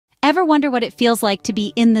Ever wonder what it feels like to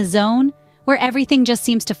be in the zone, where everything just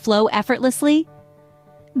seems to flow effortlessly?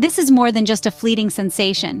 This is more than just a fleeting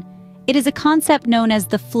sensation. It is a concept known as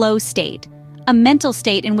the flow state, a mental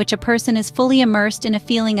state in which a person is fully immersed in a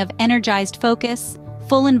feeling of energized focus,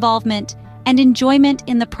 full involvement, and enjoyment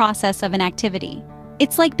in the process of an activity.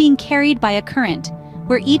 It's like being carried by a current,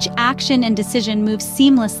 where each action and decision moves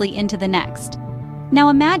seamlessly into the next. Now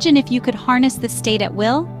imagine if you could harness this state at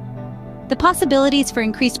will. The possibilities for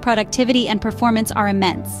increased productivity and performance are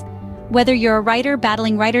immense. Whether you're a writer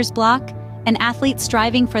battling writer's block, an athlete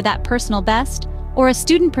striving for that personal best, or a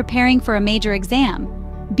student preparing for a major exam,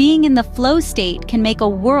 being in the flow state can make a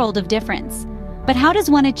world of difference. But how does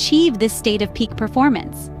one achieve this state of peak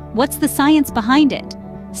performance? What's the science behind it?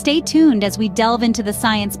 Stay tuned as we delve into the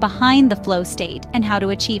science behind the flow state and how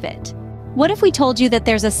to achieve it. What if we told you that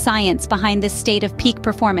there's a science behind this state of peak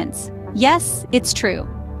performance? Yes, it's true.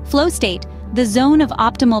 Flow state, the zone of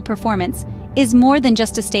optimal performance, is more than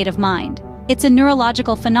just a state of mind. It's a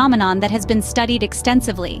neurological phenomenon that has been studied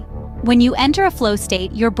extensively. When you enter a flow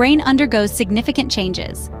state, your brain undergoes significant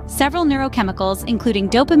changes. Several neurochemicals, including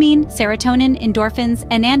dopamine, serotonin, endorphins,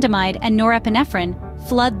 anandamide, and norepinephrine,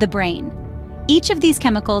 flood the brain. Each of these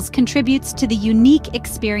chemicals contributes to the unique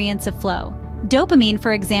experience of flow. Dopamine,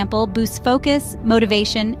 for example, boosts focus,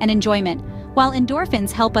 motivation, and enjoyment, while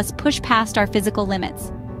endorphins help us push past our physical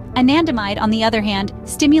limits. Anandamide, on the other hand,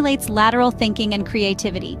 stimulates lateral thinking and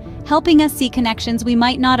creativity, helping us see connections we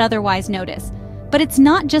might not otherwise notice. But it's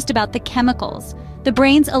not just about the chemicals. The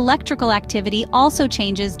brain's electrical activity also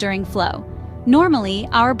changes during flow. Normally,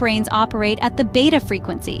 our brains operate at the beta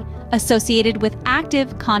frequency, associated with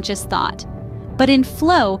active, conscious thought. But in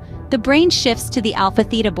flow, the brain shifts to the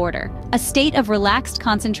alpha-theta border, a state of relaxed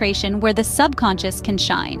concentration where the subconscious can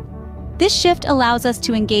shine. This shift allows us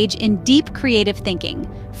to engage in deep creative thinking,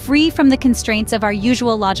 free from the constraints of our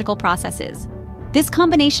usual logical processes. This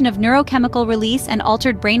combination of neurochemical release and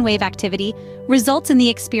altered brainwave activity results in the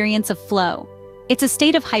experience of flow. It's a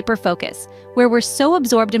state of hyperfocus, where we're so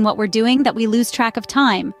absorbed in what we're doing that we lose track of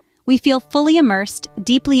time. We feel fully immersed,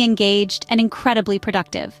 deeply engaged, and incredibly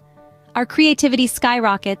productive. Our creativity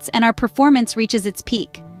skyrockets and our performance reaches its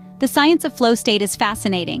peak. The science of flow state is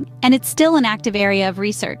fascinating, and it's still an active area of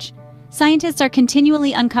research. Scientists are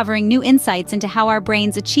continually uncovering new insights into how our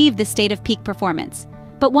brains achieve this state of peak performance.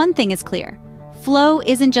 But one thing is clear: flow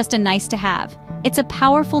isn't just a nice to have. It's a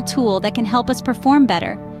powerful tool that can help us perform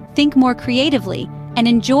better, think more creatively, and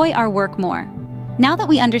enjoy our work more. Now that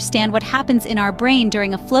we understand what happens in our brain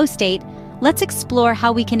during a flow state, let's explore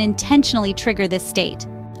how we can intentionally trigger this state.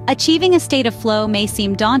 Achieving a state of flow may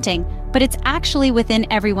seem daunting, but it's actually within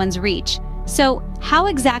everyone's reach. So, how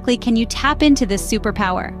exactly can you tap into this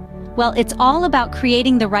superpower? Well, it's all about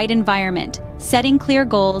creating the right environment, setting clear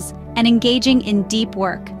goals, and engaging in deep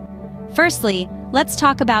work. Firstly, let's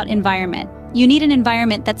talk about environment. You need an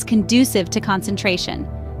environment that's conducive to concentration.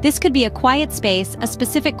 This could be a quiet space, a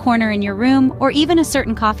specific corner in your room, or even a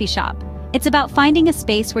certain coffee shop. It's about finding a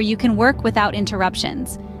space where you can work without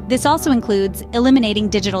interruptions. This also includes eliminating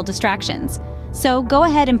digital distractions. So go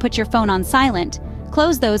ahead and put your phone on silent,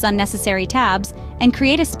 close those unnecessary tabs, and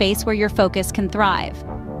create a space where your focus can thrive.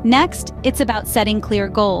 Next, it's about setting clear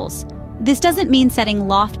goals. This doesn't mean setting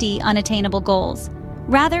lofty, unattainable goals.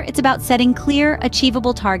 Rather, it's about setting clear,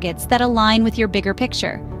 achievable targets that align with your bigger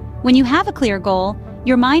picture. When you have a clear goal,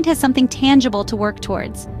 your mind has something tangible to work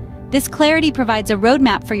towards. This clarity provides a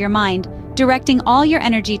roadmap for your mind, directing all your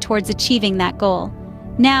energy towards achieving that goal.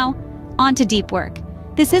 Now, on to deep work.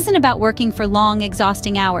 This isn't about working for long,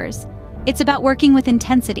 exhausting hours. It's about working with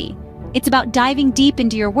intensity. It's about diving deep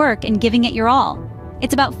into your work and giving it your all.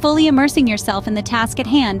 It's about fully immersing yourself in the task at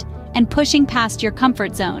hand and pushing past your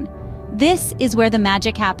comfort zone. This is where the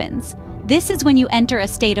magic happens. This is when you enter a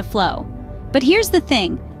state of flow. But here's the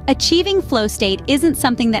thing: achieving flow state isn't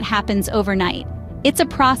something that happens overnight. It's a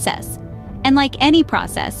process. And like any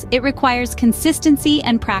process, it requires consistency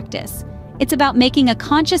and practice. It's about making a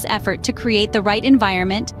conscious effort to create the right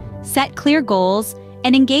environment, set clear goals,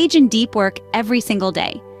 and engage in deep work every single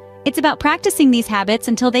day. It's about practicing these habits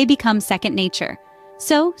until they become second nature.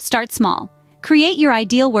 So, start small. Create your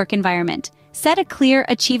ideal work environment, set a clear,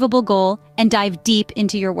 achievable goal, and dive deep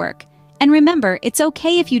into your work. And remember, it's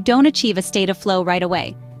okay if you don't achieve a state of flow right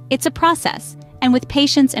away. It's a process, and with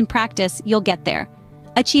patience and practice, you'll get there.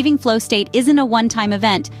 Achieving flow state isn't a one-time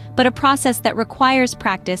event, but a process that requires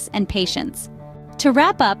practice and patience. To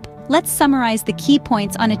wrap up, let's summarize the key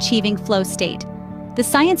points on achieving flow state. The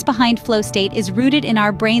science behind flow state is rooted in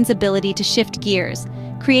our brain's ability to shift gears,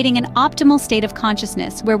 creating an optimal state of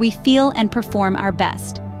consciousness where we feel and perform our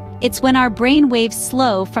best. It's when our brain waves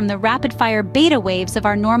slow from the rapid-fire beta waves of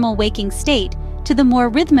our normal waking state to the more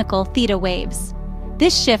rhythmical theta waves.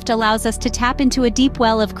 This shift allows us to tap into a deep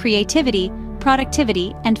well of creativity,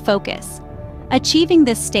 productivity, and focus. Achieving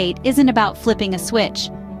this state isn't about flipping a switch.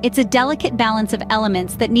 It's a delicate balance of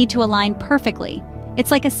elements that need to align perfectly.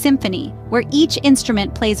 It's like a symphony, where each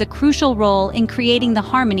instrument plays a crucial role in creating the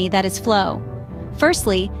harmony that is flow.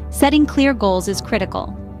 Firstly, setting clear goals is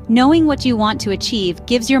critical. Knowing what you want to achieve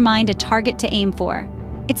gives your mind a target to aim for.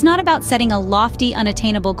 It's not about setting a lofty,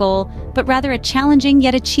 unattainable goal, but rather a challenging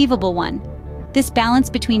yet achievable one. This balance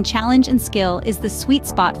between challenge and skill is the sweet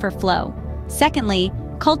spot for flow. Secondly,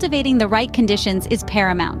 cultivating the right conditions is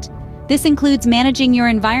paramount. This includes managing your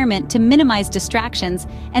environment to minimize distractions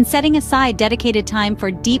and setting aside dedicated time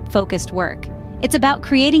for deep, focused work. It's about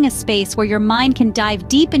creating a space where your mind can dive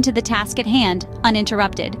deep into the task at hand,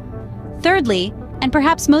 uninterrupted. Thirdly, and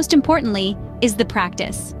perhaps most importantly, is the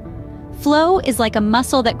practice. Flow is like a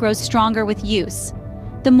muscle that grows stronger with use.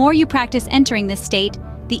 The more you practice entering this state,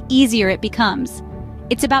 the easier it becomes.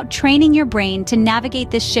 It's about training your brain to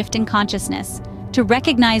navigate this shift in consciousness, to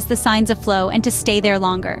recognize the signs of flow and to stay there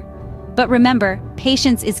longer. But remember,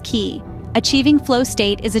 patience is key. Achieving flow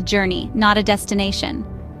state is a journey, not a destination.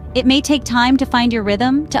 It may take time to find your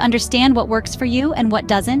rhythm, to understand what works for you and what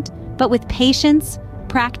doesn't, but with patience,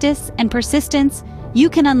 practice, and persistence, you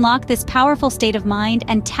can unlock this powerful state of mind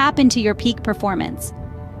and tap into your peak performance.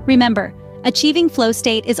 Remember, achieving flow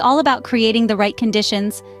state is all about creating the right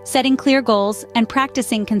conditions, setting clear goals, and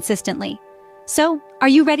practicing consistently. So, are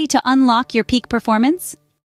you ready to unlock your peak performance?